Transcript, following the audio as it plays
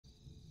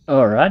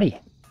Alrighty,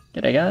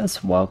 g'day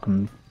guys,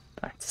 welcome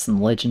back to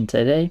some Legend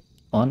today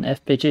on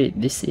FBG.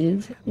 This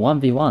is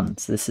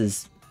 1v1s, this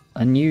is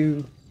a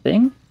new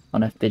thing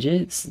on FBG,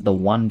 it's the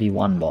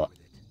 1v1 bot.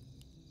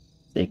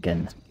 So you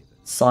can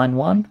sign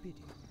one,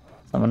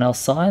 someone else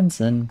signs,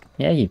 and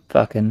yeah, you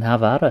fucking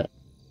have at it.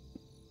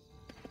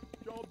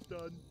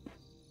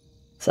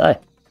 So,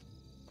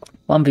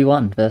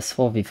 1v1 versus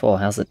 4v4,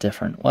 how's it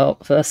different? Well,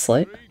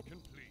 firstly,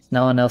 there's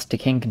no one else to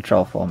king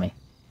control for me.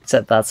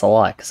 Except that's a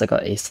lie, because I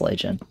got East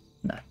Legion.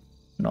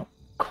 No,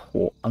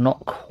 I'm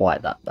not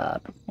quite that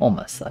bad.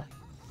 Almost though.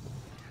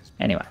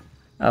 Anyway,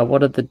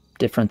 what are the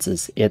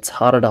differences? It's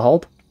harder to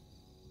hold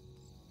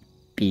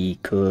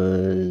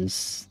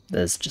because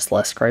there's just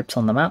less scrapes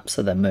on the map,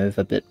 so they move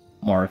a bit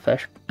more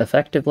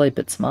effectively, a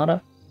bit smarter.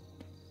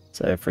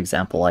 So for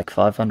example, like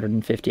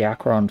 550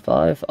 Acro on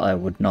 5, I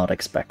would not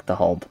expect to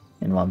hold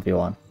in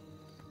 1v1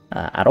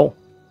 at all.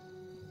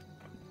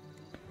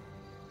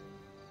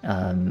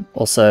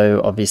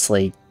 Also,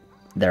 obviously,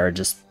 there are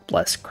just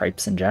less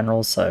creeps in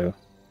general, so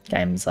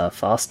games are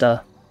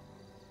faster.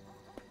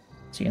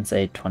 So you can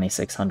see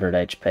 2600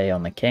 HP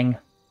on the king.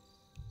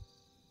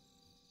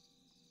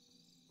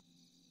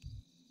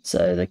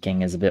 So the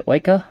king is a bit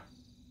weaker.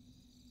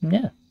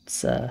 Yeah,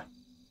 it's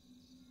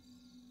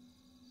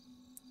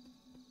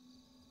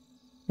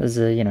there's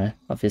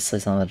obviously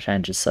some of the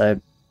changes. So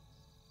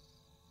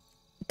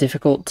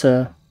difficult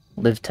to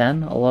live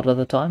 10 a lot of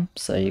the time,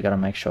 so you gotta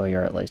make sure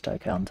you're at least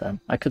okay on 10.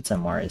 I could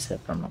send warriors here,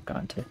 but I'm not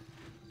going to.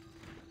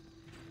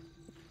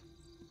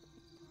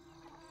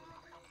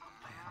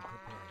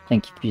 I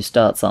think if you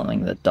start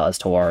something that dies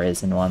to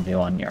warriors in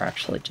 1v1, you're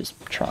actually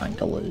just trying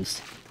to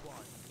lose.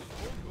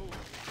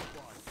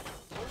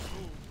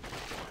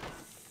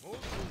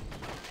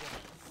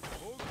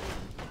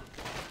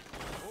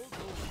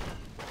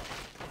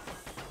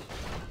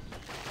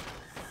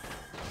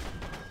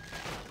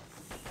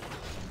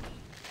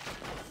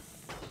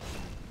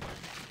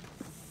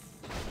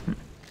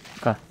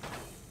 Okay.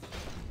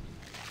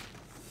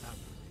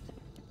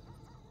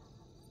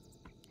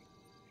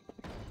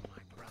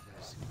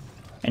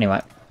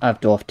 Anyway, I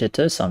have Dwarf Tier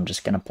 2, so I'm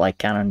just going to play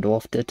Cannon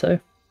Dwarf Tier 2.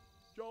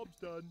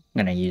 I'm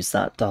going to use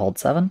that to hold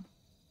 7.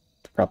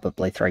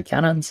 Probably 3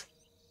 cannons.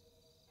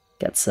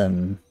 Get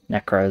some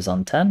Necros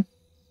on 10.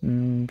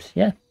 And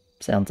yeah,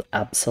 sounds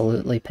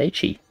absolutely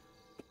peachy.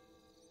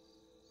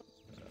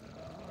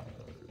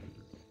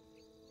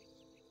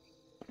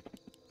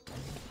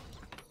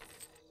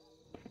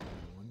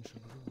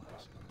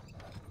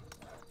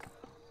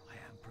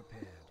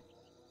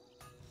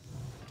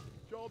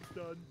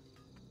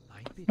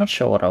 Not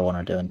sure what I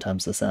want to do in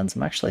terms of sends.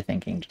 I'm actually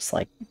thinking just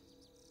like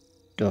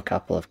do a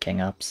couple of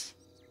king ups.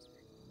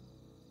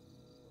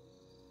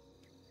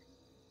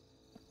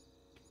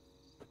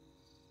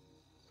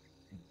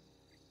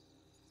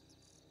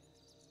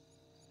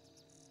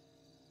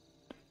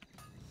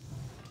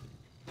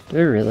 Do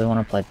we really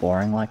want to play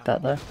boring like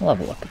that though? We'll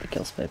have a look at the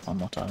kill speed one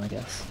more time, I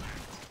guess.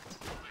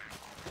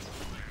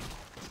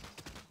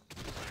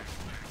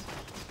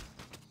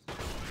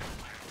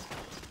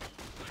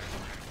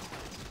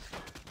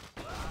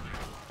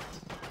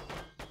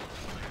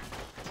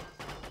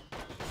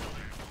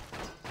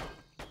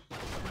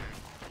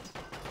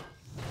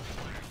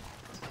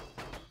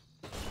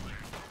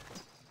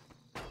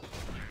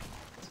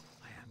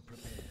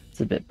 It's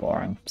a bit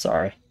boring,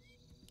 sorry.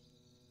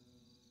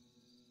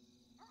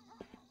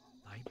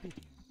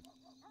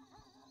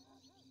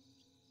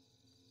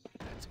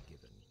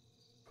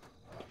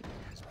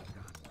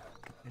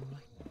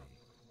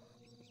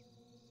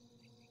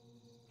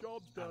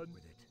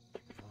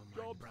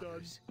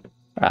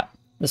 Right,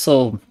 this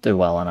will do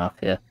well enough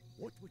here.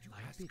 What would you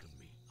ask of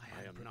me? I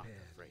am not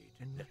afraid.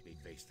 Let me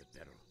face the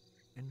peril.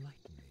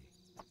 Enlighten me.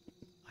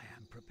 I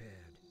am prepared.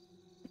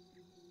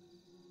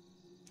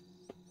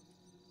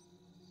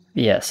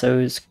 Yeah, so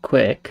it was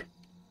quick.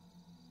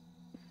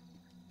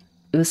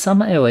 It was some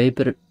AoE,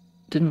 but it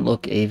didn't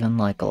look even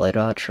like a Light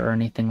Archer or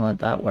anything like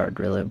that, where I'd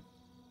really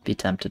be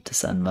tempted to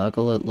send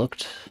Murgle. It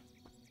looked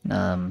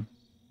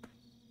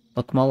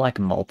more like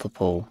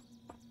multiple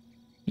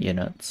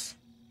units.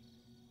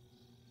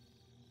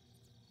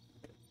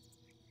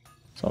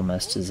 It's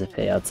almost as if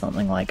he had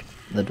something like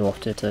the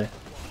Dwarf Tier 2.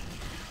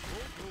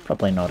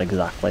 Probably not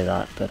exactly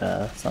that,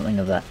 but something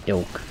of that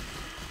ilk.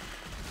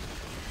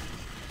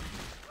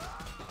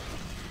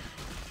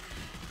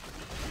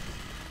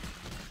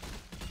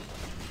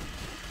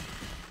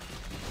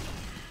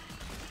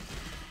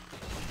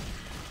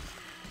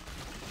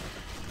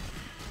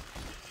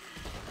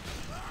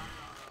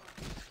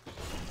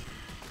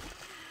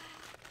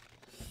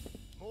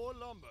 More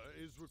lumber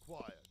is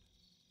required.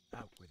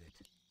 Out with it.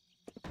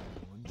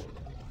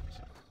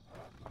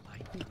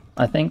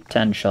 I think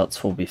 10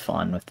 shots will be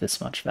fine with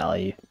this much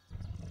value.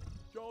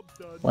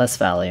 Less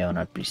value and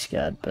I'd be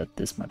scared, but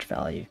this much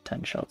value,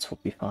 10 shots will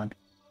be fine.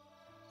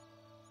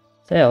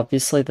 So yeah,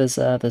 obviously there's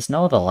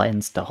no other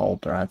lanes to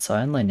hold, right? So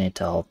I only need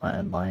to hold my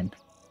own lane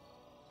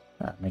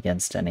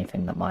against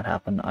anything that might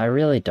happen. I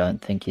really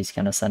don't think he's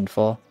going to send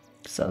 4,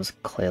 because that was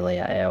clearly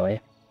a AoE.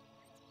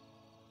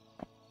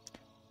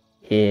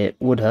 It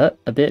would hurt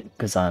a bit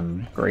because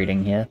I'm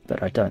greeting here,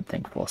 but I don't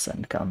think Force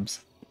End comes.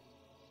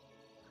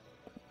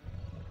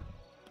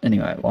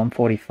 Anyway,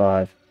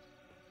 145,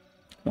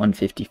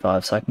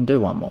 155, so I can do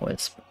one more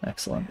Wisp.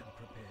 Excellent.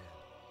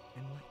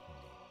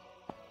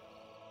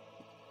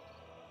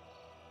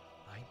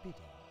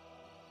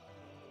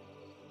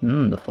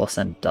 The Force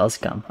End does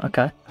come.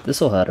 Okay,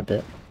 this will hurt a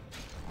bit.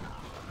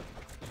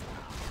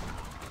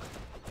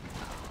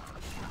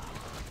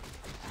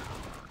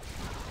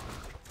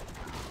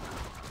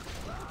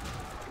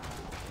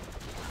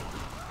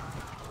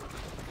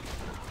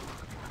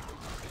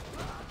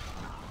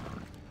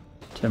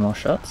 Two more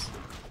shots.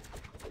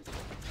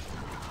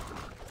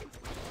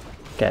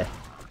 Okay,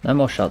 no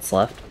more shots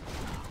left.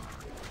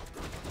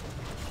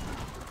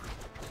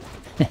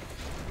 I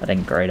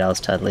didn't greet, I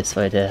was totally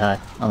sweet here, hey,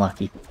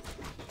 unlucky.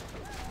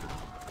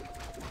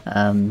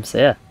 So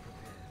yeah,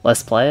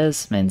 less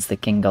players means the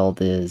King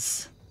Gold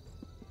is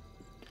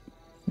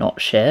not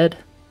shared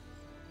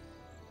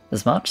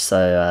as much,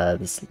 so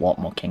there's a lot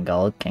more King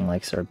Gold. King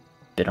Lakes are a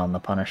bit on the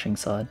punishing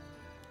side.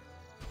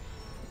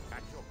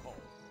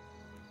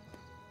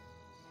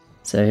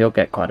 So he'll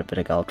get quite a bit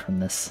of gold from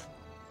this.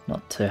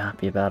 Not too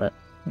happy about it.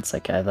 It's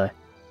okay though.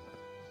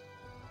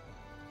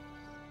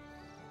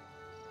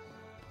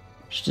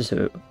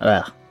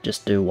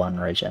 Just do one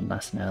regen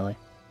nice and early.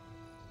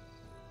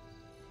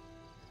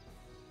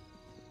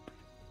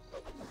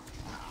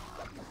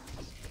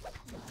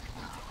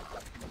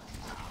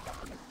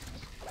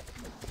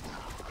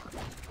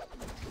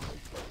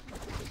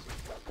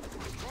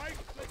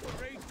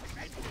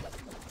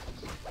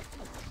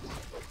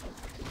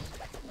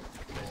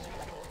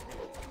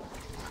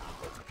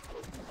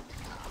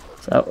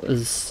 So that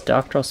was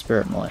Darkdraw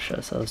Spirit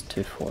Militia, so that was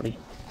 240.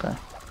 Okay.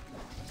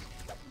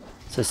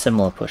 So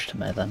similar push to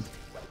me then.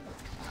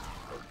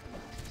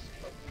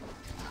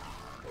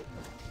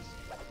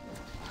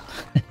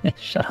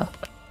 Shut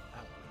up.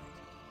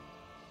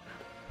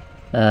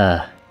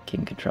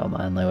 King Control,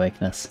 my only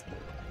weakness.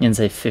 You can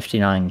say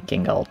 59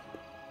 King Gold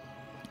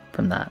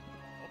from that.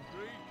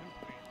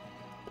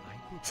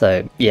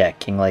 So yeah,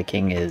 King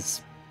Laking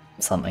is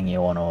something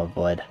you want to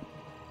avoid.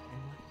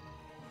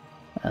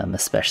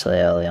 Especially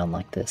early on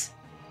like this.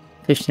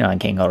 59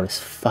 King Gold is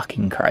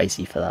fucking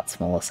crazy for that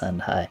small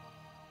ascend, hey.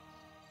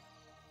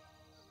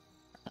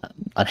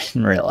 I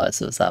didn't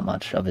realise it was that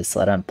much.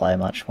 Obviously I don't play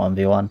much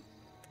 1v1.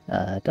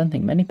 I don't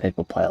think many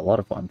people play a lot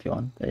of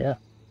 1v1, but yeah.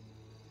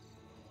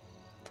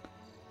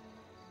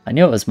 I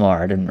knew it was more,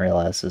 I didn't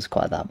realise it was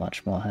quite that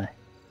much more, hey.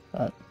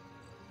 But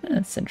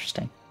it's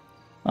interesting.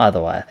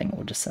 Either way, I think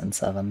we'll just send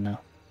 7 now.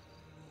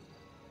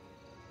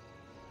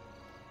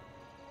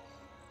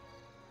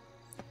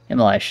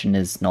 Immolation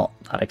is not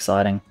that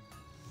exciting.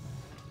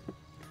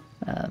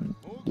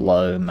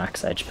 Low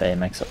max HP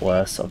makes it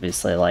worse.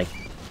 Obviously, like,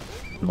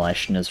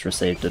 Immolation has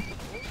received a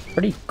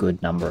pretty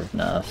good number of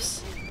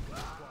nerfs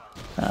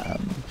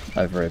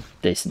over a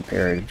decent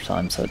period of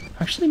time, so it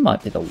actually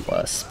might be the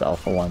worst spell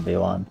for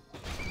 1v1.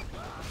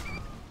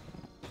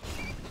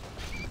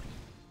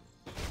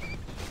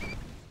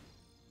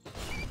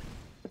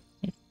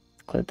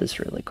 Cleared this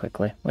really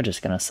quickly. We're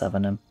just gonna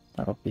 7 him.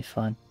 That'll be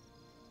fine.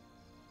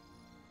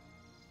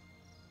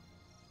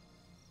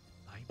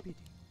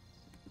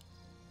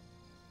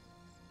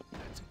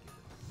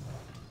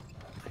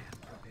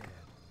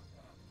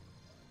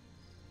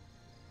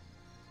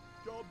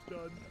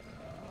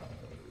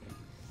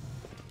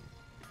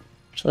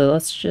 Actually,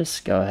 let's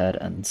just go ahead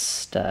and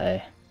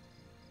stay.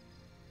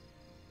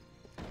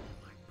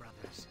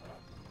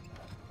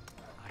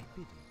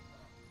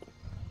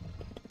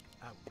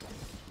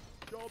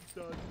 Job's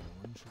done.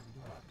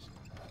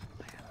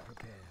 I am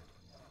prepared.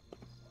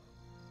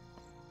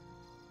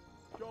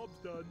 Job's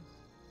done.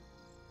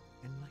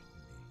 Enlighten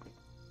me.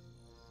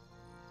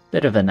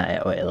 Bit of an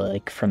AoE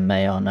leak from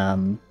me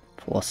on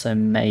Force, so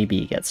maybe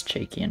he gets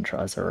cheeky and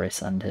tries a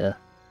resend here.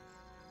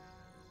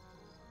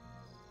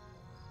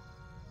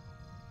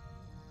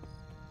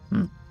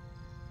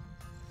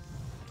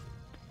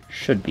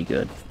 Should be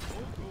good.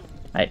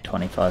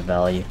 825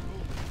 value.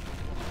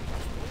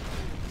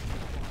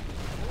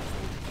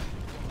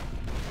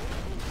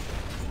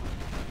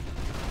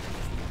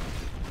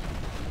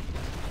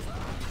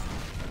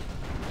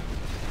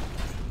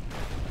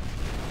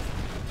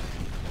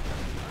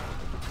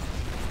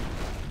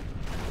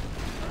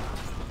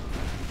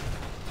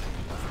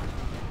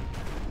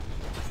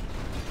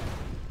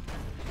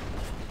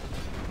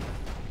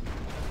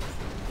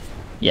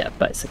 Yeah,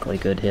 basically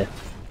good here.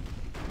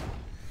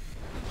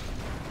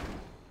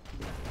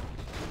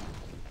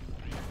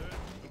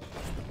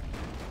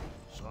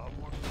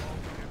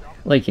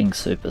 Leaking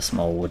super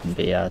small wouldn't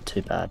be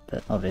too bad,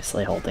 but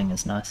obviously holding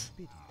is nice.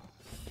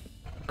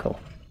 Cool.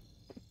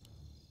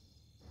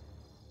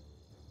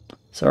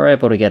 So we're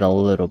able to get a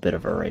little bit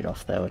of a read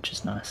off there, which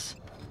is nice.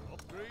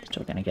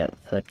 Still gonna get the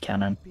third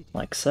cannon,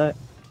 like so.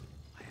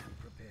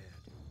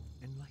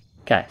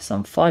 Okay, so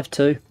I'm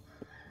 5-2,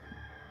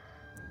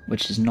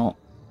 which is not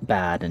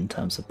bad in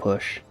terms of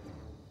push.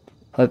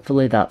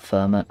 Hopefully that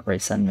Ferment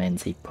resend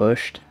means he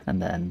pushed,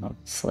 and then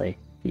obviously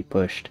he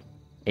pushed,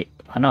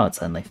 I know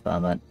it's only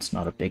ferment, it's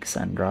not a big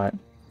send, right?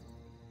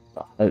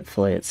 But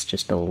hopefully it's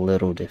just a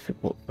little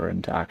difficult for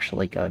him to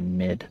actually go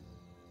mid.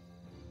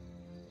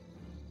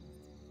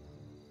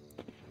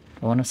 Do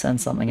I want to send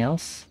something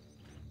else?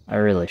 I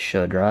really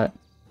should, right?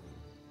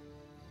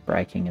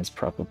 Breaking is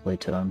probably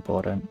too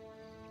important.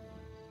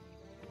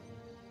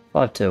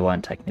 5-2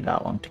 won't take me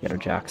that long to get a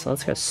jack, so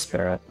let's go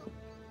Spirit.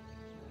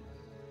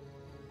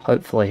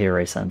 Hopefully he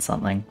resends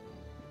something.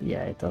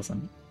 Yeah, it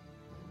doesn't.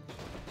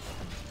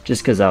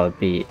 Just because that would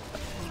be...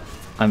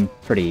 I'm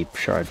pretty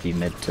sure I'd be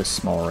mid to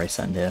small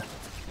resend here.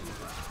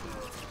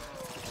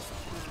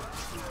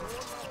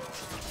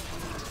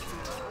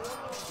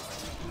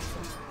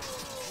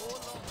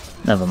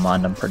 Never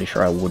mind, I'm pretty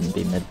sure I wouldn't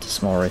be mid to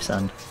small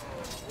resend.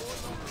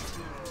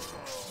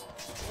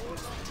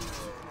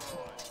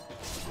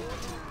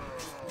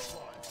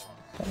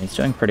 Okay, he's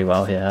doing pretty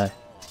well here, hey?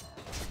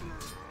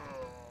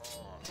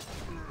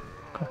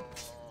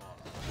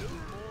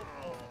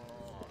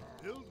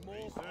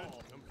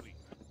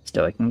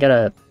 Still, we can get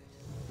a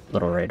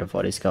little read of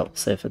what he's got.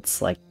 See if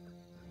it's like...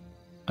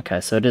 Okay,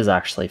 so it is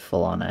actually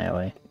full on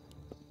AoE.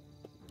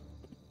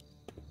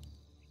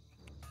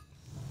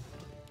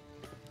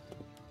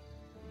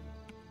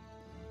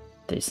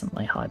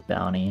 Decently high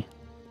bounty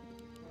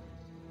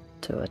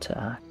to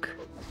attack.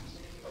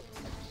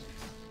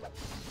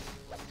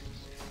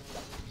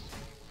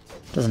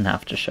 Doesn't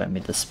have to show me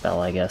the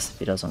spell, I guess, if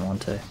he doesn't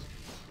want to.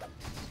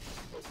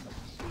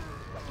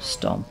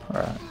 Stomp,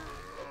 alright.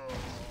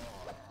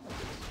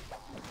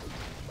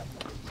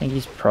 I think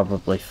he's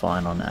probably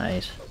fine on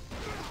 8.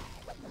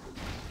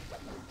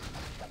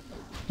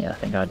 Yeah, I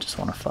think I just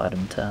want to fight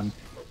him 10.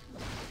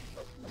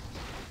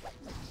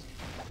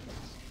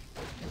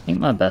 I think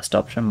my best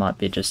option might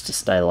be just to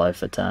stay low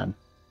for 10.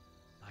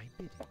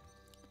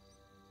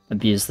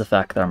 Abuse the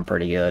fact that I'm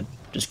pretty good.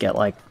 Just get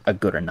like a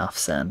good enough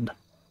send.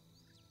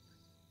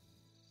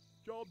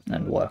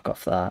 And work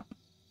off that.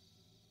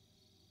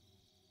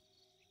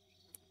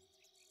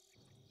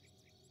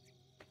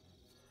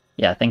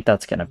 Yeah, I think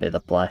that's going to be the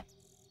play.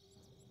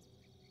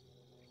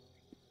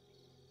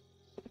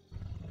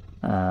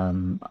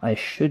 I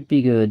should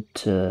be good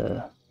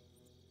to...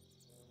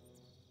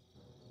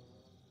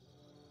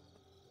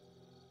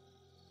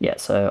 Yeah,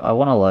 so I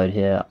want to load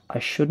here. I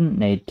shouldn't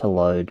need to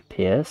load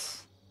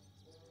Pierce.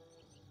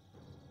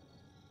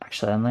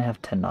 Actually, I only have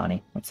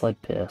 1090. Let's load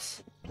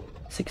Pierce.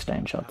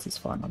 16 shots is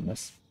fine on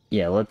this.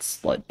 Yeah,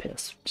 let's load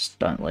Pierce. Just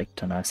don't leak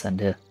to no send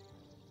here.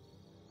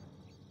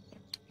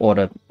 Or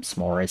to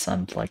small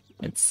resend, like,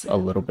 it's a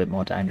little bit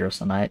more dangerous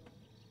than 8.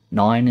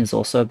 9 is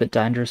also a bit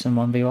dangerous in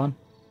 1v1.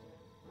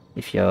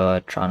 If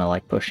you're trying to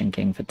like push in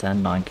king for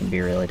 10, 9 can be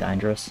really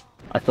dangerous.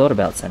 I thought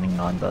about sending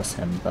 9 versus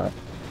him, but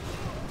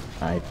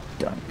I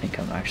don't think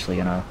I'm actually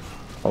gonna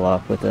follow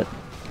up with it.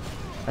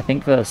 I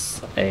think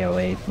versus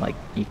AoE, like,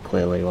 he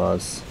clearly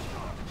was.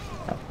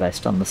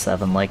 Based on the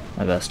 7 leg,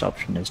 my best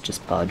option is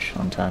just Pudge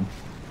on 10.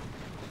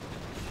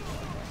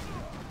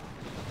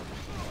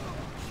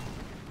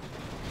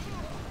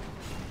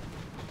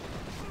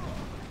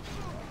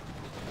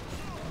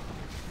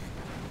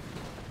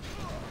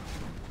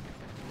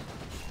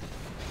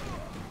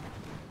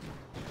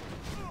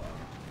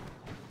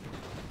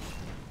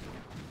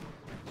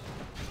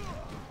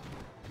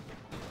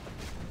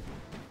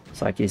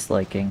 It's like he's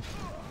leaking.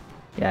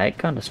 Yeah, 8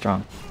 kinda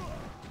strong.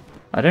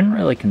 I didn't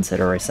really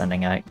consider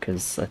resending 8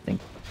 because I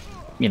think,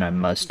 you know,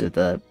 most of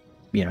the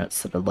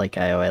units that are like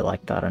AoE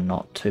like that are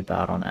not too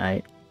bad on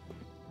 8.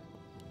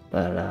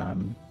 But,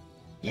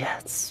 yeah,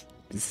 is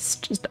this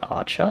just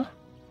Archer?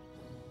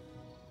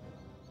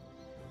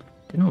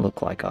 Didn't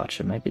look like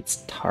Archer, maybe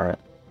it's Turret.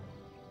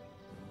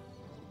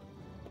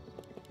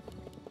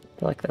 I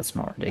feel like that's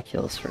not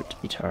ridiculous for it to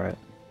be Turret.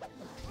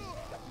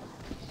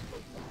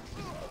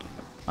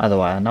 Either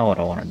way, I know what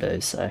I want to do,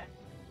 so...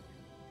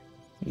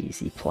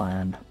 Easy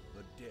plan.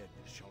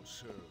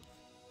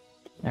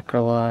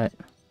 Necrolite.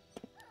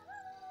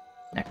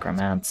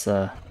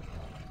 Necromancer.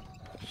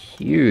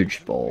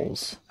 Huge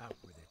balls.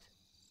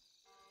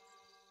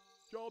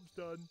 Job's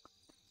done.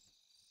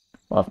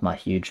 Love my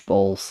huge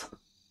balls.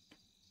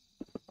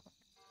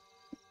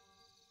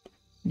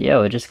 Yeah,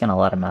 we're just gonna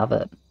let him have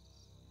it.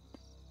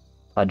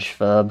 Pudge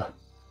Verb.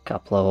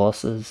 Couple of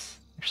horses.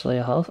 Actually,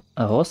 a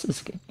horse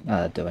is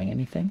doing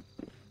anything.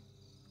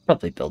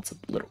 Probably builds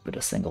a little bit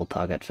of single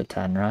target for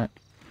 10, right?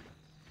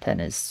 10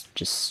 is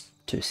just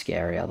too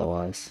scary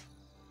otherwise.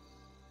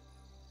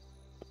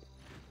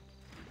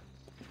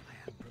 I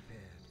am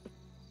prepared.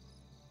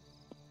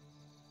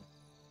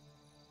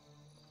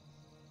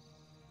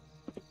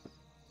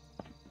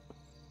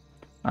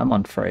 I'm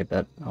on free,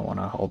 but I want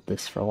to hold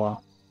this for a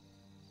while.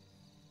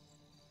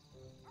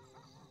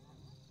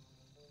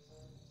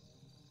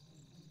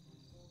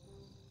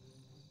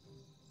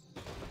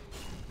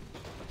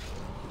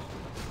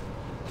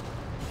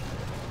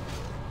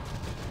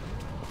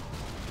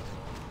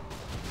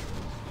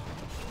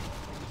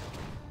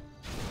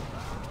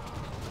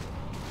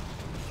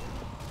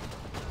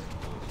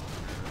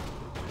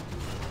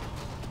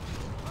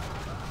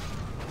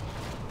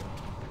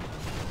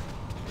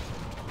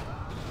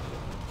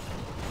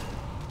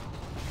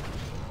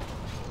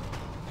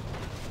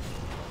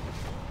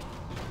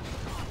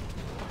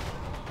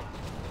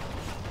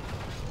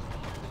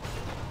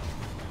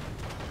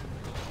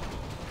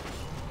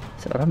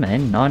 What I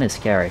mean? 9 is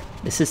scary.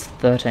 This is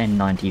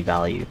 1390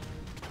 value.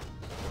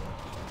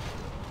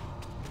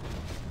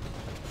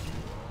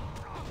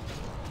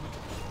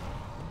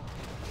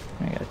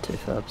 There you go, 2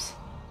 verbs.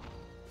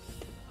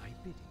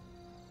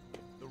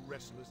 The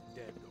restless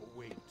dead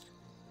await.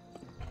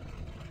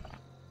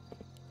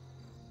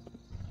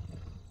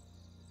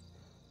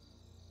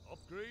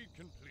 Upgrade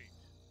complete.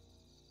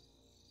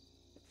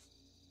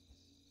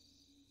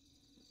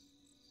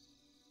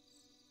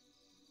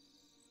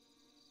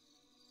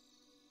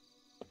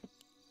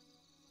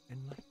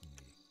 Enlighten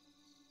me.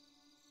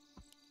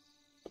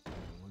 No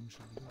one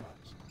shall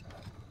lose.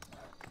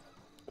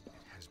 It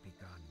has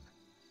begun.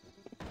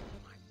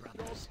 My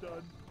brothers. Job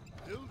done.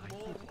 Build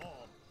more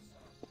bombs.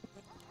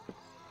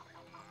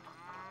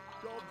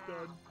 Job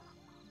done.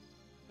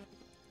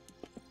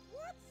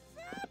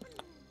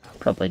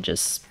 Probably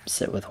just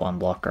sit with 1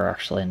 blocker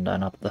actually and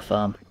don't up the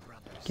farm.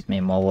 Give me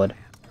more wood.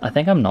 I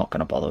think I'm not going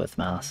to bother with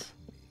mass.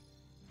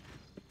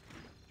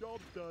 Job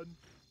done.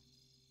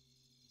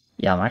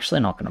 Yeah, I'm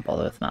actually not going to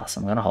bother with mass.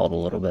 I'm going to hold a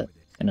little bit.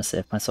 Gonna see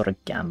if my sort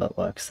of gambit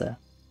works there.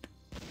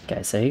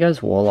 Okay, so he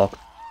goes Warlock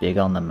big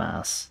on the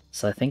mass.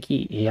 So I think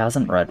he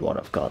hasn't read what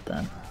I've got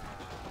then.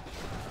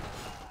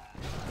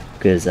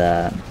 Because,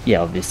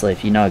 yeah, obviously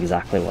if you know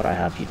exactly what I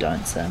have, you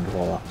don't send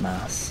Warlock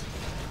mass.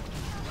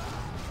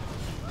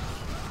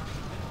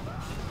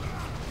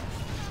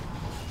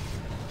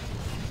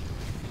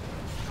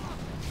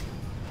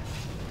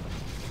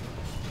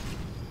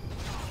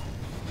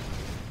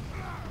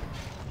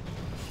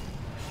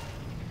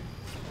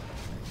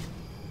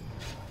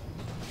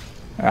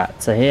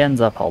 Alright, so he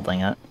ends up holding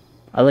it.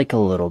 I leak a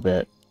little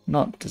bit.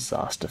 Not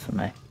disaster for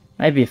me.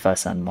 Maybe if I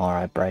send more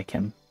I break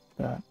him,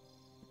 but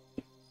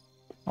I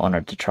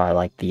wanted to try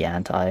like the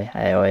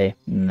anti-AoE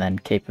and then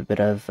keep a bit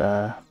of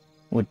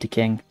wood to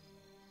king.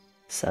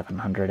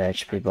 700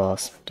 HP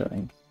boss,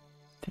 doing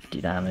 50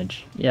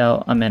 damage.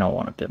 Yeah, I mean I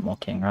want a bit more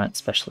king, right?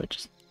 Especially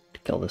just to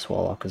kill this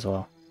warlock as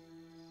well.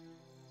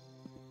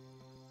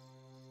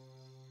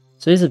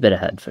 So he's a bit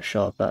ahead for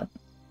sure, but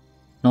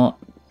not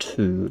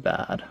too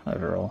bad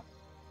overall.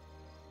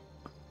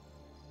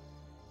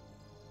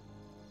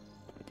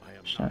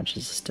 Damage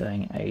is just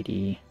doing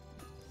 80.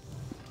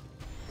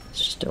 Let's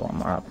just do 1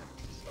 more up.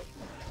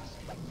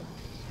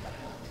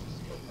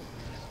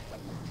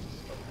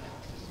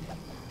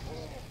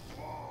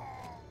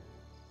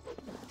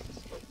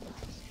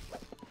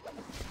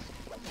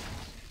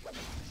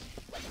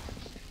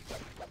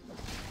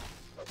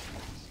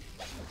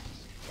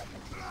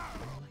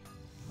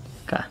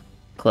 Okay,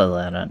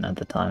 clearly I don't know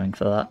the timing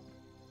for that.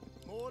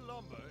 More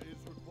lumber is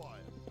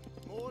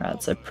required.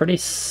 Right, so pretty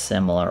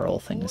similar all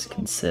things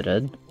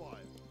considered.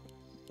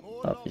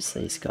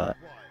 Obviously he's got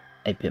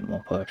a bit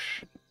more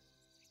push.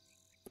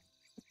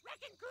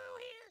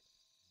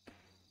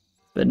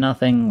 But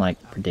nothing like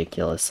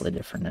ridiculously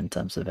different in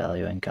terms of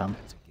value income.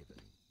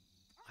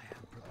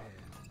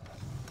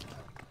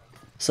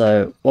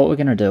 So what we're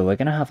going to do, we're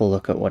going to have a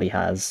look at what he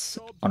has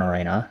on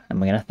Arena,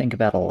 and we're going to think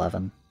about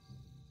 11.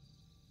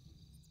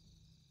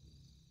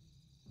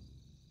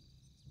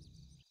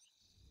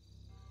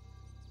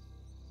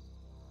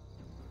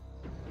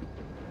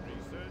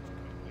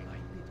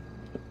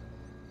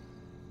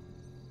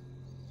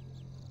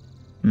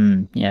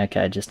 Yeah,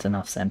 okay, just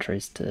enough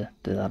sentries to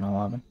do that on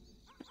 11.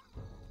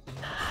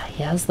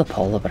 He has the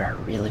polar, but I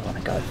really want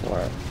to go for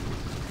it.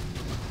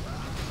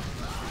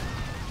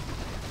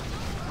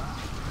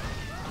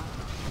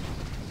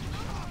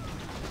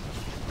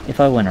 If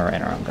I win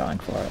Arena, I'm going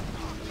for it.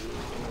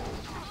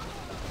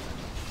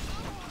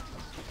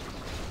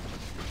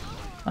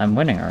 I'm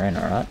winning Arena,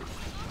 right?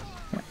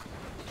 Yeah.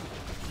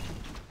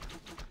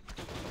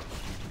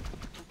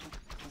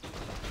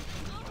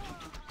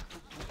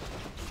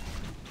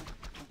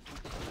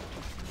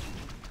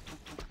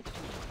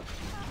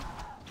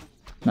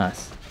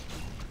 Nice.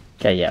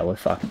 Okay, yeah, we're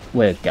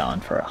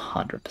going for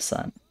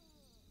 100%.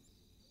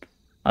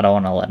 I don't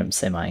want to let him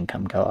see my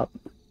income go up.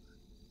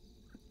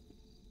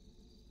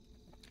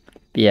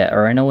 But yeah,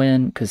 Arena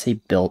win, because he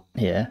built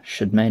here,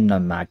 should mean no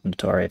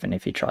Magnetor even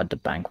if he tried to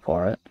bank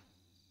for it.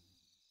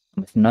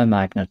 With no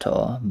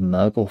Magnetor,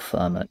 Murgle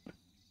Firmit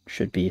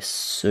should be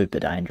super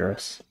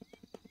dangerous.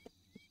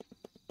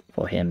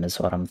 For him is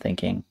what I'm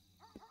thinking.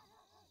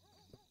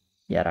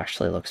 Yeah, it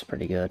actually looks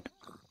pretty good.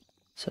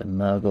 So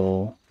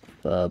Murgle,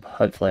 Verb,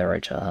 hopefully I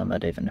reach a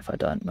Hermit, even if I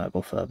don't,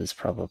 Murgle Verb is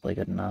probably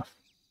good enough.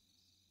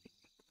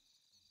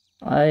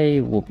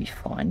 I will be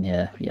fine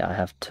here. Yeah, I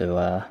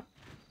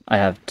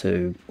have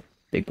two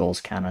big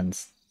balls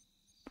cannons.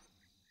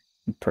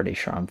 I'm pretty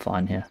sure I'm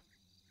fine here.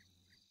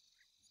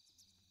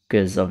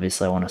 Because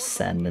obviously I want to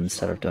send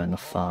instead of doing the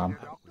farm.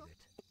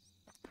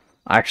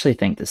 I actually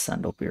think this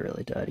send will be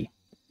really dirty.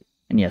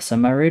 And yeah, so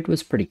my read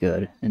was pretty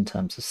good in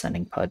terms of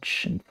sending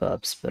Pudge and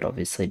Verbs, but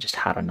obviously just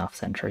had enough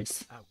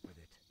sentries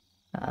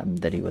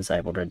that he was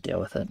able to deal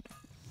with it.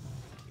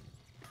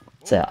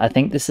 So I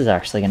think this is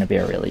actually going to be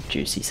a really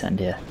juicy send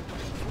here.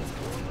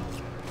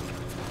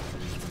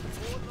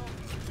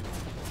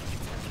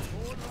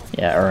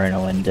 Yeah,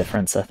 arena win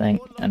difference, I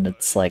think. And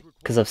it's like,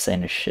 because I've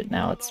seen his shit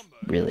now, it's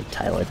really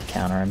tailored to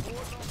counter him.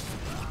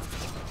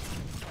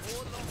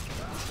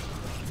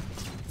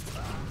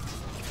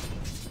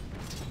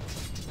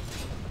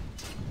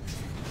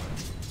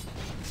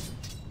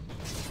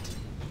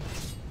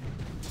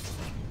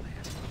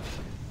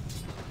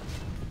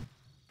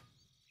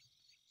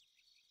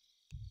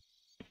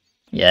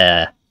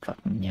 Yeah,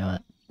 fucking knew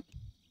it.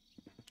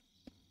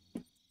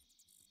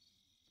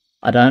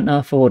 I don't know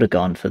if I would have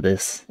gone for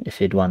this if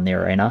he'd won the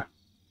arena.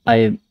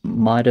 I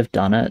might have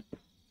done it,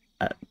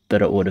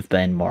 but it would have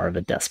been more of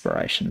a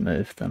desperation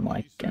move than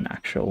like an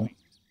actual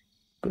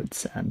good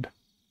send.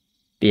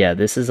 But yeah,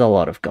 this is a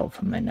lot of gold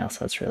for me now, so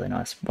that's really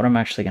nice. What I'm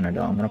actually going to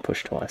do, I'm going to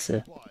push twice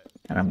here,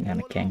 and I'm going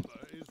to king.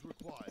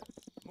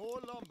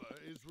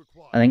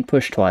 I think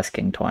push twice,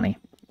 king 20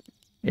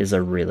 is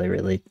a really,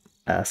 really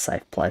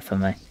safe play for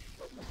me.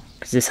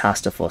 Because this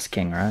has to force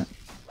king, right?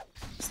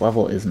 This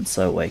level isn't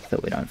so weak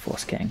that we don't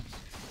force king.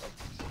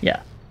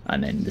 Yeah, I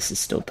mean, this is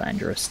still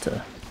dangerous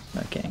to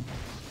no king.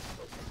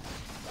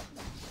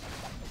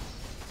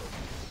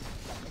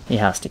 He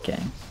has to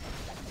king.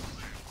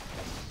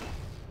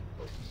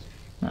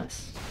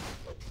 Nice.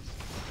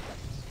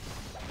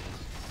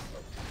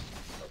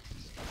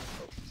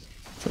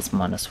 So it's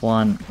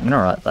 -1. I'm gonna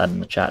write that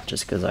in the chat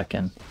just because I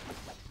can...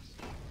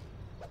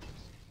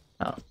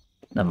 Oh,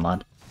 never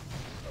mind.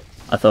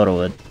 I thought it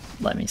would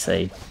let me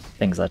see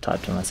things I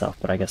typed to myself,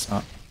 but I guess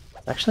not.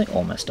 It's actually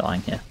almost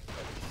dying here.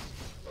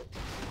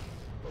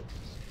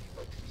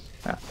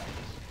 Right.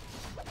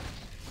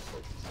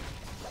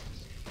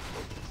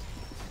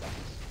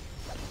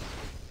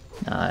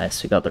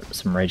 Nice, we got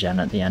some regen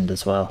at the end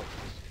as well.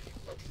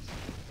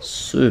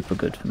 Super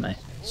good for me.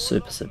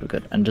 Super, super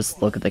good. And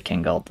just look at the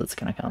king gold that's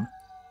gonna come.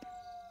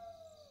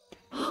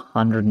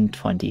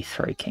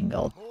 123 king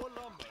gold.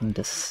 Fucking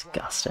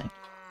disgusting.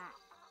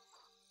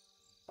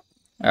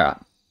 Alright.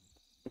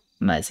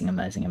 Amazing,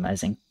 amazing,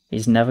 amazing.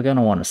 He's never going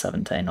to want a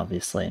 17,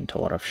 obviously, into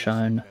what I've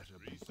shown.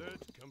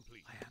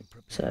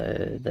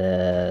 So,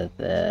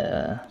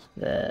 there.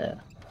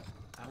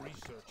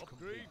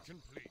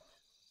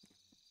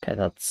 Okay,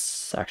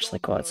 that's actually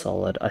quite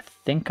solid. I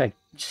think I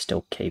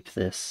still keep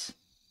this.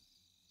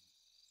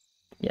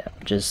 Yeah,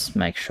 just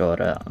make sure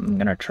to... I'm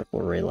going to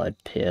triple reload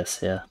Pierce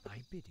here.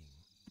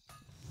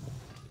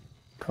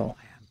 Cool.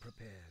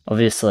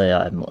 Obviously,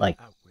 I'm like...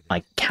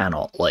 I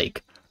cannot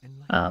leak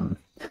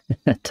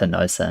to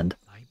no send.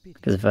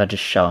 Because if I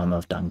just show him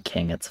I've done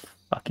king, it's a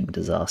fucking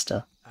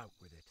disaster.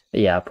 But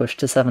yeah, I pushed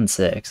to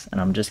 7-6,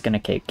 and I'm just going to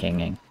keep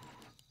kinging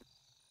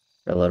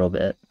for a little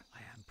bit.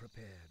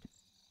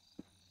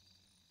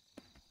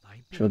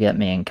 Which will get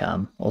me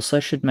income. Also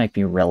should make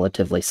me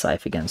relatively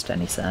safe against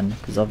any send,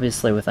 because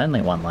obviously with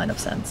only one lane of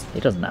sends, he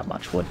doesn't have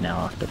much wood now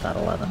after that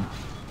 11.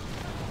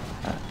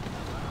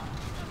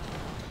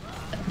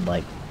 And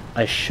like,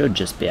 I should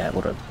just be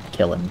able to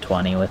kill him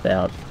 20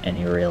 without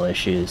any real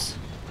issues.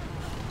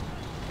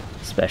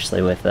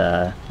 Especially with,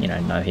 you know,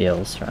 no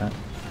heals, right?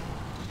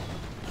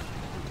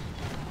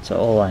 So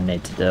all I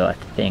need to do, I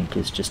think,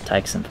 is just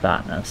take some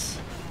fatness.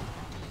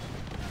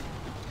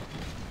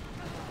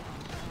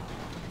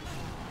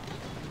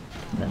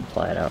 And then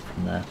play it out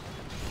from there.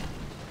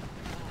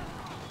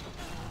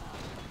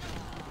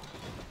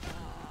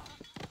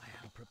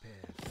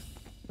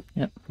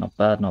 Yep, not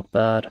bad, not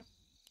bad.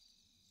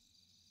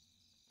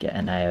 Get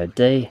an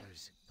AOD.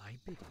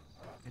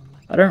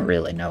 I don't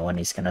really know when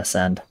he's gonna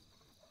send.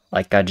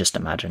 Like, I just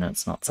imagine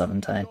it's not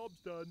 17.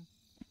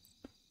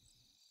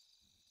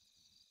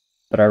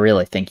 But I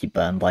really think he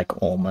burned, like,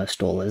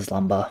 almost all his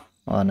lumber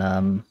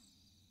on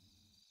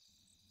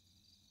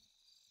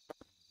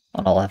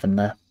 11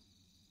 there.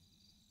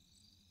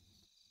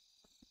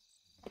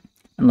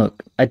 And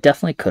look, I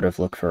definitely could have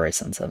looked for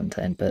Race on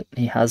 17, but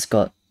he has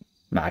got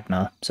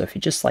Magna, so if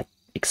he just, like,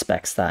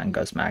 expects that and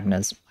goes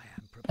Magnas,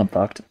 I'm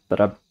fucked. But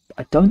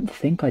I don't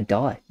think I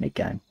die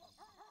mid-game.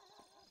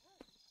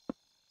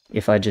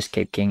 If I just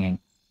keep kinging.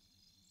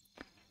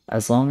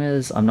 As long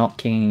as I'm not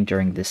kinging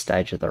during this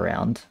stage of the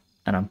round,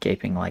 and I'm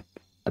keeping like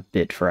a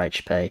bit for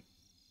HP,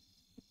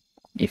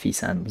 if he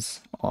sends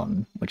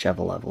on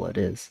whichever level it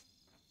is.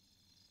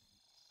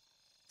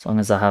 As long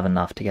as I have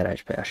enough to get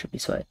HP, I should be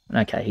sweet.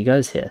 Okay, he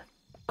goes here.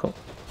 Cool.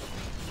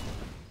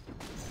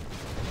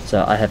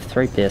 So I have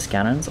 3 Pierce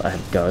Cannons, I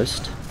have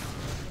Ghost.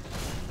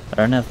 I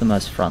don't have the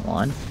most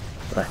frontline,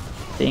 but I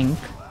think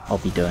I'll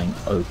be doing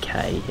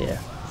okay here.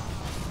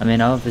 I mean,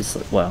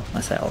 obviously, well,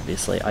 I say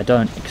obviously, I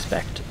don't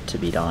expect to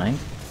be dying.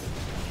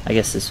 I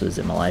guess this was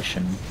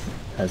immolation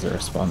as a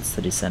response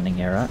that he's sending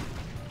here, right?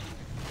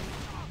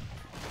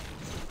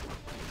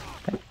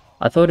 Okay.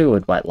 I thought he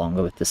would wait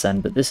longer with the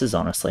send, but this is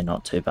honestly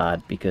not too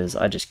bad because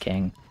I just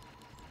king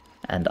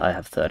and I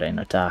have 13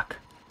 attack.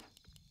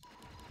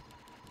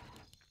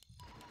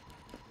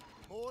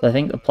 So I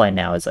think the play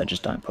now is I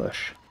just don't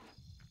push.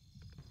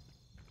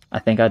 I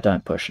think I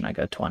don't push and I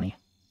go 20.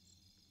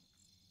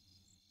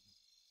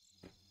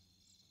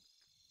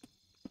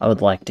 I would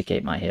like to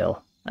keep my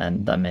heal,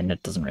 and I mean,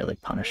 it doesn't really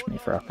punish me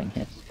for upping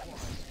here.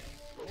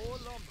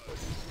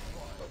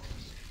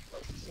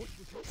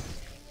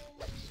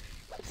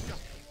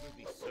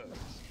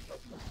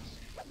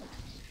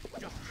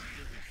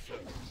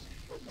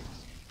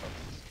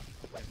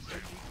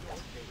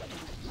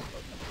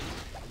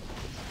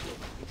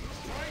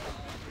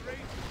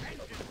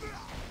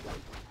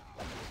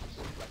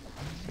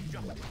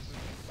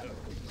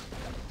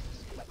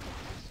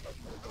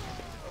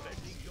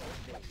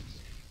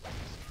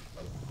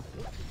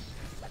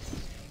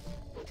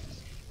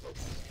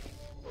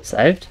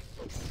 Saved?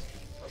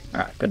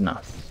 Alright, good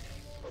enough.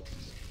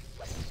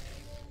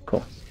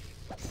 Cool.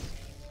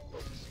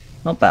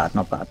 Not bad,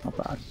 not bad, not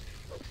bad.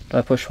 Do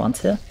I push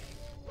once here?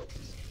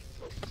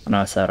 I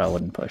know I said I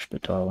wouldn't push,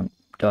 but do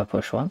I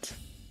push once?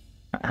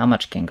 Right, how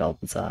much king gold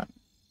was that?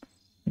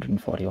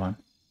 141.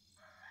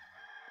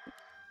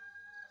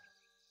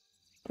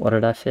 What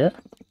did I fear?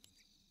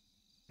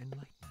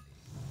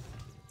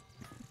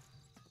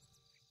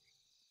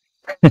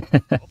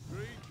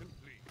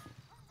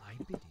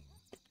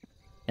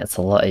 It's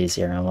a lot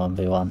easier in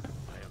 1v1,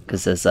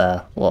 because there's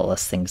a lot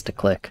less things to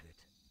click.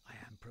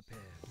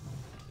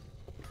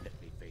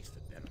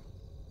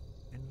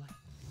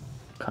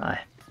 Okay.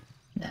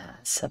 Yeah,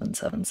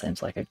 7-7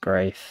 seems like a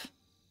grief.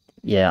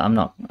 Yeah, I'm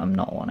not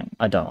wanting,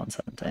 I don't want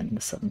 17. The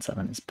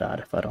 7-7 is bad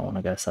if I don't want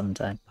to go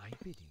 17. I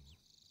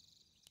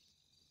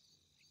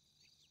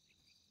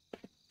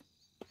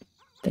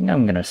think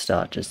I'm gonna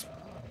start just...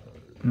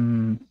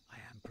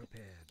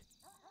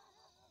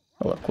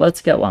 Look,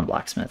 let's get one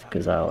blacksmith,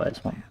 because I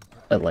always want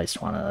at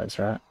least one of those,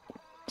 right?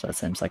 So that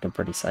seems like a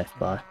pretty safe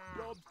buy.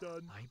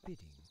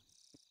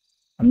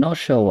 I'm not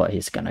sure what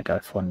he's gonna go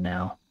for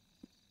now.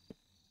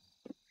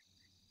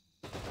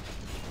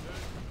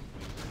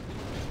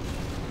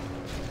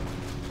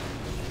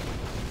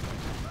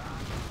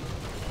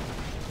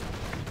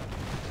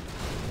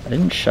 I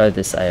didn't show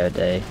this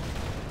AOD.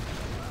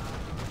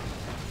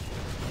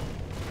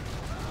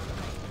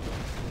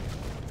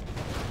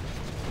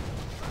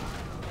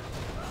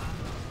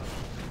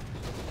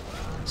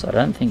 So I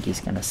don't think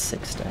he's gonna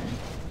 16.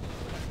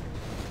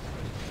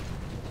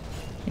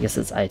 I guess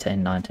it's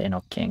 18, 19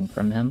 or king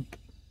from him.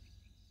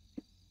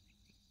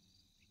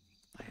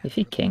 If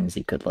he kings,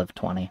 he could live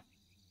 20.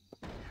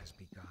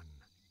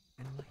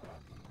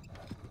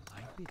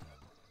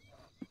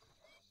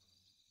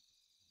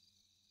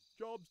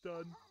 Job's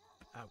done.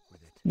 Out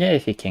with it. Yeah,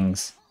 if he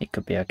kings, it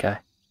could be okay.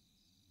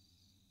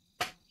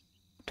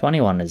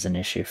 21 is an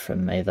issue for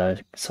me though,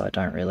 so I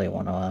don't really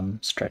want to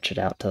stretch it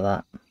out to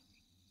that.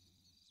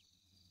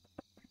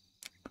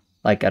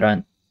 Like, I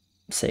don't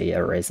see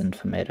a reason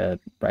for me to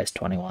raise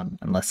 21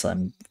 unless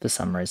I'm for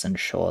some reason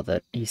sure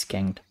that he's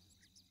kinged.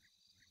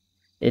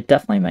 It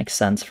definitely makes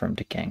sense for him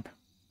to king.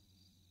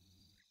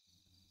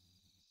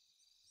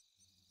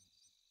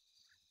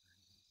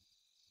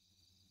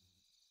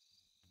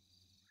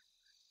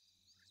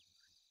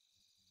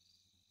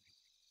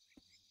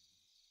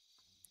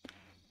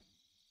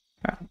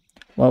 Alright,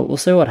 well, we'll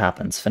see what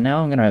happens. For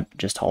now, I'm going to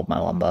just hold my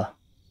lumber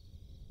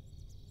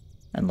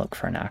and look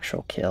for an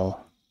actual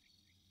kill.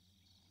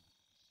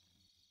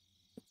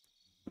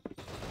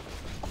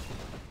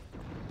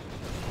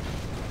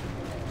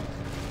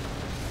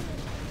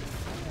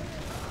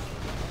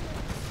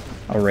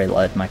 I'll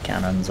reload my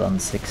cannons on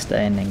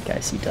 16 in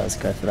case he does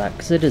go for that,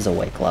 because it is a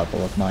weak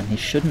level of mine. He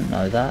shouldn't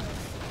know that.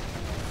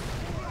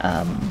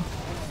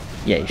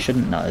 Yeah, he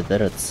shouldn't know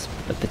that it's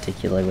a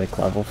particularly weak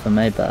level for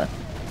me, but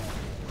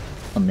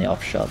on the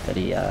off shot that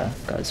he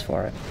goes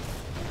for it.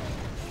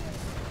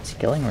 He's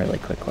killing really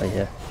quickly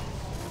here.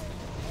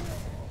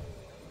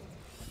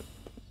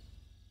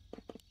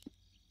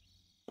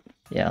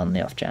 Yeah, on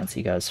the off chance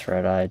he goes for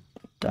it, I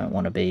don't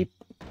want to be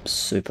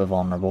super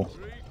vulnerable.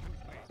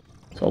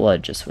 So I'll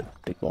load just with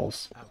big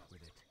balls.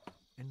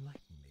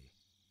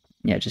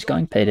 Yeah, just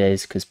going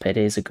PDs, because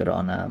PDs are good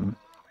on,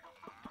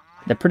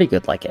 they're pretty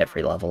good like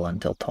every level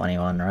until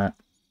 21, right?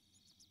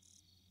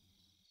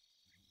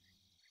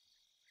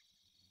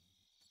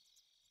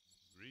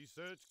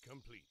 Research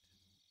complete.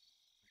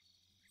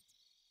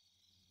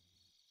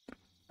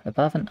 Hope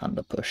I haven't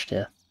underpushed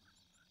here.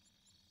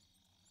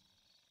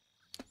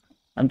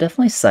 I'm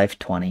definitely safe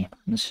 20.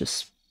 It's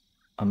just,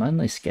 I'm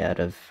only scared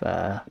of,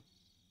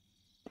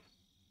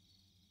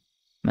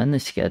 I'm only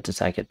scared to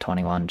take it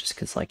 21 just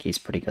because like he's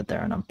pretty good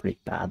there and I'm pretty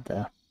bad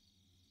there.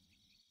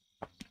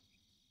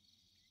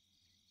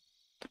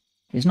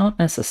 He's not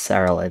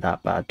necessarily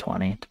that bad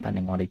 20,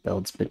 depending what he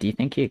builds, but do you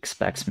think he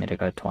expects me to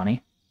go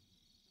 20?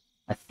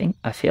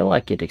 I feel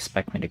like he'd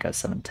expect me to go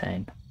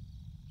 17.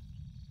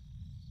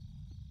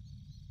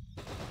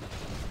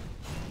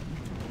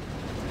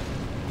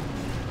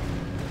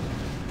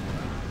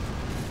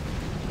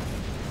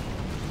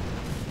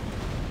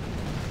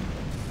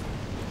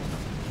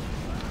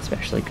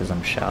 Especially because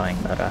I'm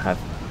showing that I have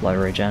low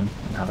regen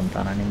and haven't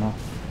done any more.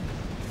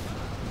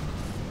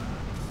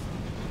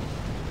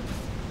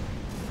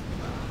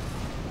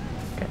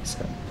 Okay,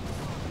 so...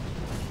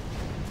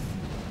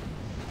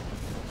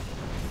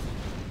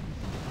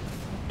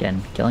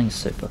 Again, killing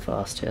super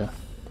fast here.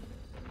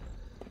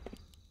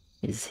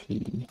 Is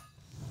he?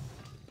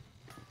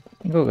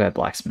 I think we'll go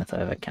blacksmith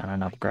over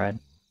cannon upgrade.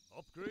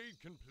 Upgrade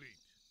complete.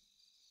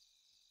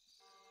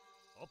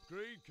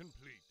 Upgrade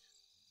complete.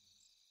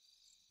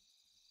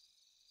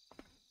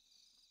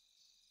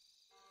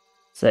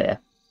 So yeah.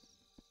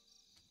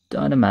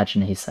 Don't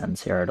imagine he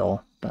sends here at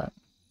all, but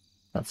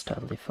that's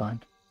totally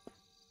fine.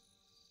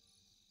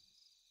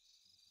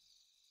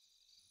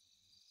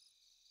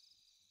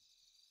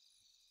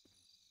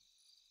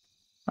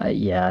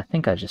 Yeah, I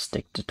think I just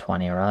stick to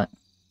 20, right?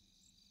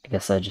 I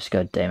guess I just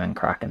go Demon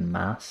Kraken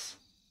Mass.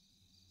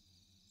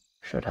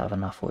 Should have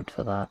enough wood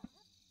for that.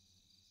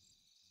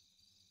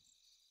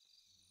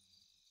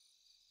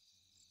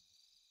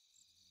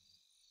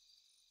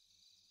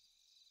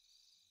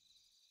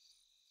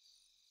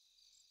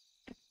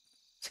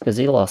 It's because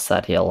he lost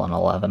that heal on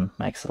 11,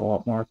 makes it a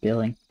lot more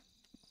appealing.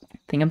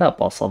 Thing about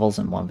boss levels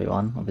in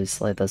 1v1,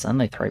 obviously there's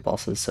only 3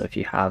 bosses, so if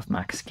you have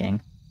Max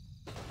King,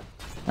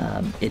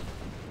 it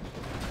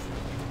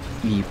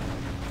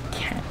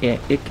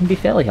can be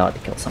fairly hard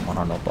to kill someone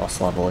on a boss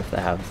level if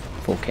they have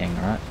full King,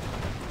 right?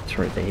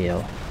 Through the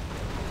heal.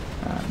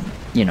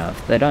 You know,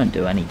 if they don't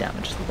do any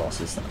damage to the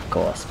bosses, then of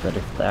course, but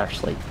if they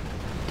actually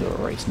do a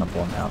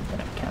reasonable amount, then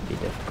it can be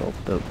difficult.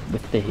 But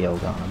with the heal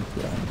gun, I'm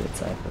feeling a bit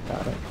safer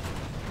about it.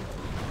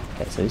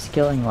 Okay, so he's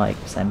killing like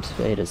same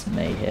speed as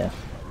me here.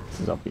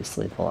 This is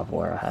obviously the level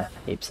where I have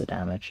heaps of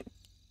damage.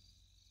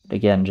 But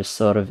again, just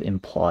sort of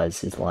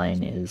implies his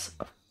lane is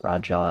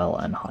fragile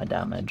and high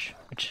damage,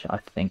 which I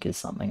think is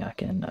something I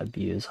can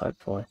abuse,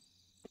 hopefully.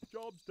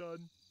 Job's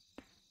done.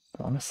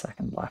 I want a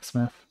second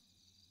blacksmith.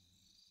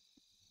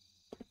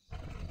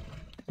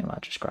 I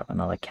might just grab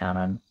another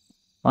cannon.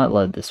 Might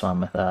load this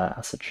one with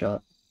acid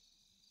shot.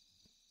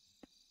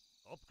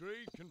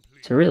 Upgrade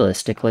complete. So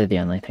realistically, the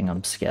only thing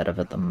I'm scared of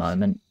at the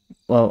moment,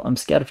 well, I'm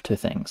scared of 2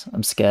 things.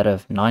 I'm scared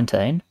of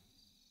 19,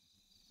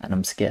 and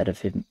I'm scared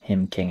of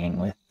him kinging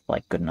with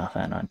like good enough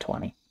at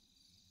 920. If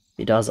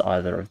he does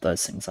either of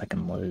those things, I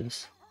can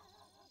lose.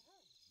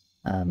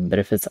 But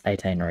if it's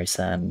 18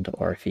 resend,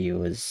 or if he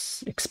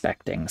was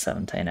expecting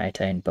 17,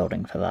 18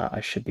 building for that,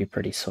 I should be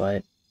pretty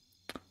sweet.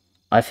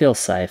 I feel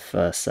safe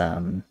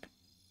versus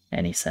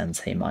any sends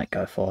he might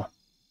go for.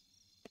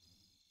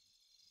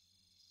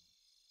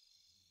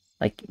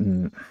 Like,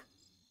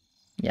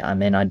 yeah, I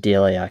mean,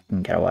 ideally I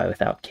can get away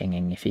without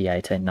kinging if he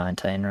 18,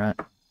 19, right?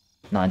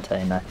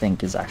 19 I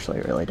think is actually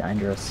really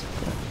dangerous,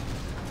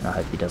 and I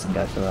hope he doesn't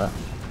go for that.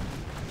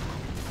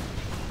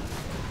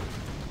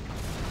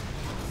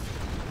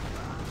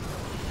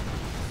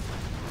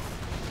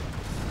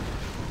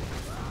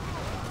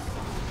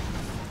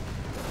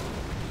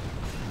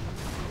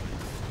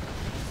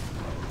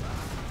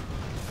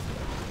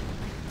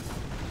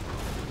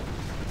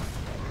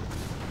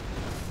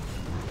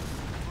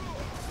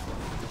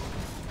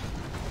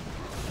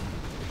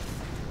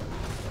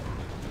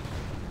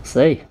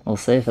 See, we'll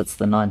see if it's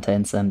the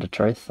 19 send of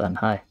truth, then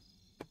hey.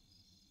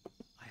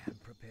 I am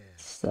prepared.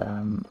 It's,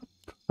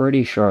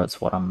 pretty sure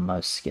it's what I'm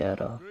most scared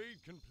of.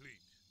 Upgrade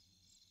complete.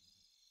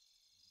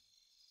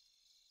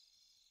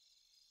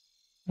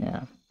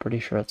 Yeah, pretty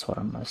sure it's what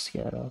I'm most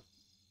scared of.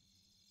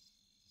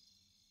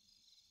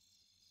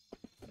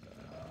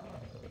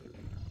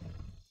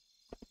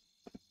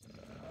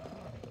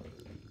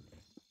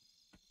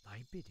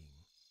 Thy bidding.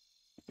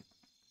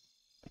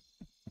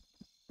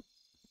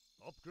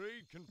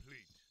 Upgrade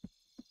complete.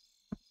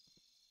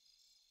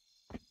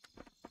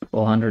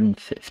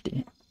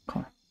 450.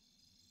 Okay.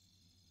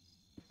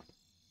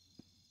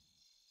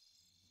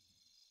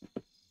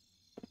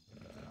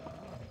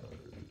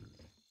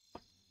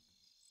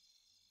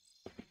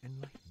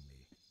 Enlighten me.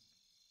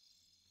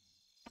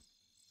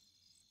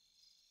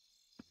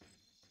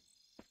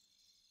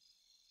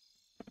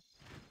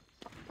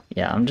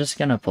 Yeah, I'm just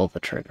gonna pull the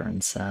trigger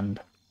and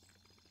send.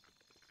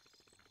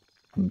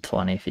 I'm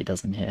 20 if he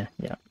doesn't hear.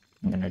 Yeah,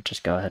 I'm gonna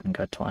just go ahead and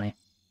go 20.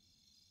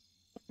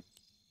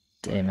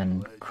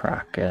 Demon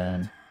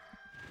Kraken.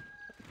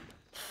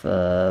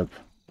 Ferb.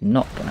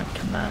 Not gonna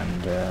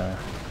command.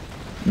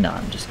 No,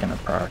 I'm just gonna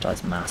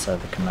prioritize mass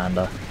over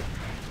commander.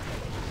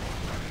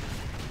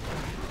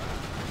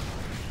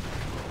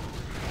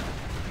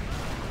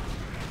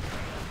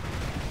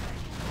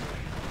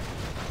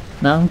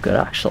 No, I'm good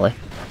actually.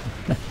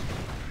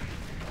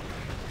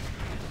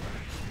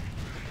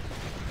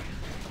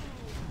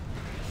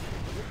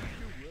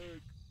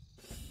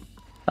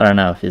 I don't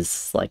know if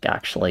he's like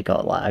actually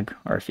got lag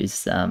or if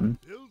he's Build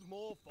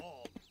more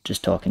farm.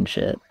 just talking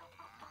shit,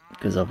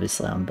 because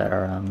obviously I'm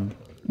better.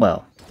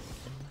 Well,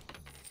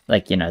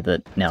 like, you know,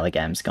 that now the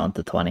game's gone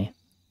to 20.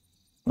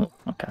 Oh,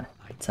 okay,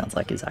 sounds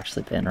like he's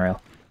actually being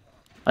real.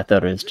 I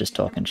thought it was just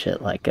talking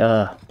shit, like,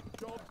 Job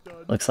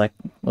done. looks like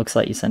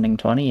you're sending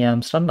 20. Yeah,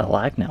 I'm starting to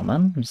lag now,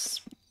 man. I'm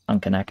just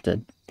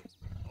unconnected,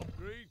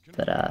 Upgrade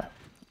complete. but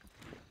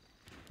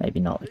maybe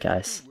not the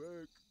case.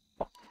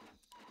 Work.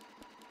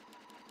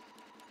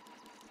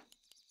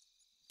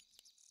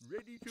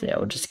 Ready to So yeah,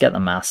 we'll work. just get the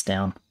mass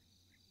down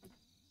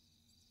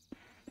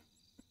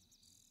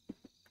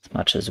as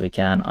much as we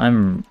can.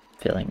 I'm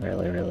feeling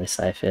really, really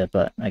safe here,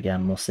 but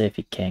again, we'll see if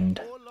he kinged.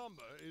 More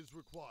lumber is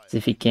required. 'Cause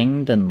if he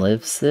kinged and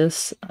lives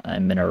this,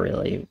 I'm in a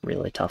really,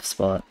 really tough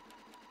spot.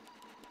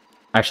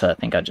 Actually, I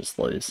think I just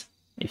lose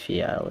if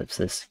he lives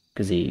this,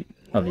 because he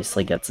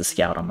obviously gets a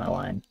scout on my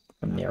line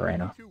from the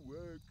arena. To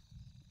work.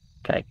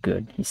 Okay,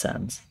 good, he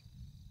sends.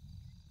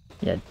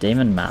 Yeah,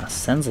 Demon Mass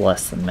sends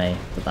less than me,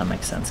 but that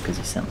makes sense because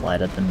he sent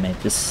later than me.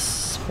 This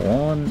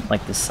spawn,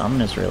 like this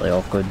summon is really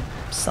awkward.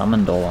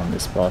 Summoned all on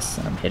this boss,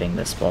 and I'm hitting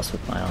this boss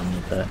with my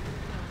army, but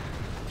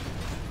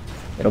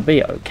it'll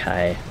be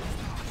okay.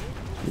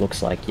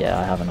 looks like, yeah,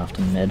 I have enough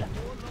to mid.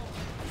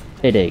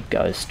 PD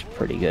Ghost,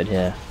 pretty good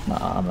here. My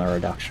armor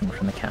reduction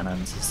from the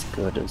cannons is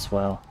good as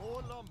well.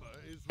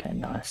 Okay,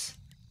 nice.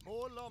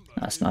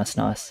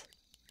 Nice.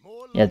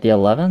 Yeah, the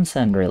 11s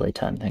and really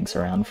turn things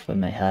around for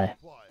me, hey.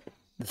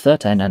 The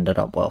 13 ended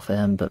up well for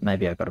him, but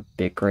maybe I got a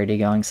bit greedy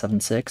going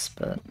 7-6,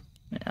 but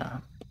yeah.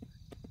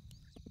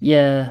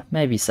 Yeah,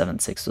 maybe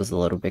 7-6 was a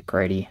little bit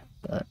greedy,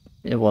 but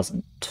it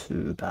wasn't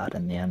too bad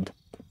in the end.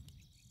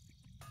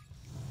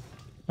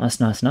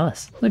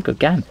 Nice. A good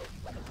game.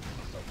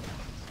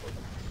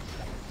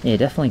 Yeah,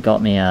 definitely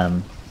got me,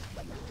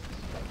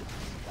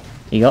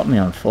 he got me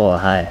on 4,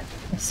 hey.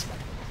 It's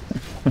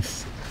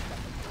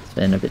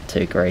been a bit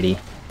too greedy,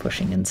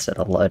 pushing instead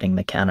of loading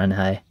the cannon,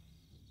 hey.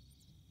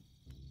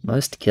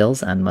 Most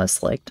kills and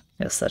most leaked.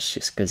 I guess that's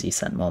just because he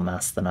sent more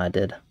mass than I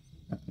did.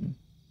 But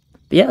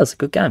yeah, it was a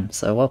good game,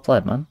 so well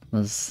played, man. It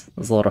was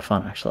a lot of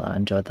fun, actually. I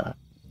enjoyed that.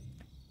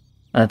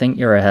 I think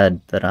you're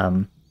ahead, but I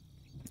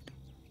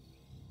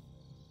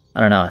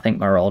don't know, I think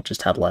my role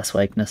just had less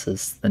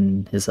weaknesses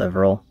than his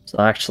overall. So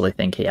I actually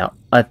think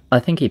I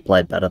think he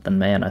played better than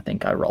me, and I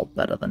think I rolled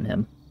better than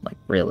him. Like,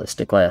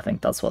 realistically, I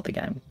think that's what the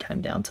game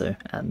came down to,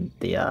 and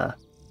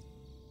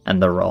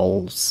the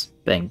roles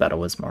being better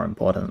was more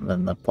important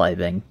than the play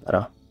being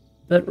better.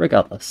 But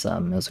regardless,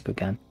 it was a good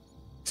game.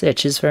 So yeah,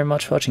 cheers very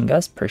much for watching,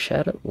 guys.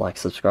 Appreciate it. Like,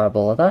 subscribe,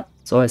 all of that.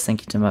 As always,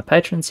 thank you to my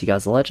patrons. You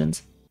guys are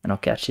legends. And I'll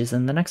catch you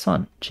in the next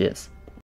one. Cheers.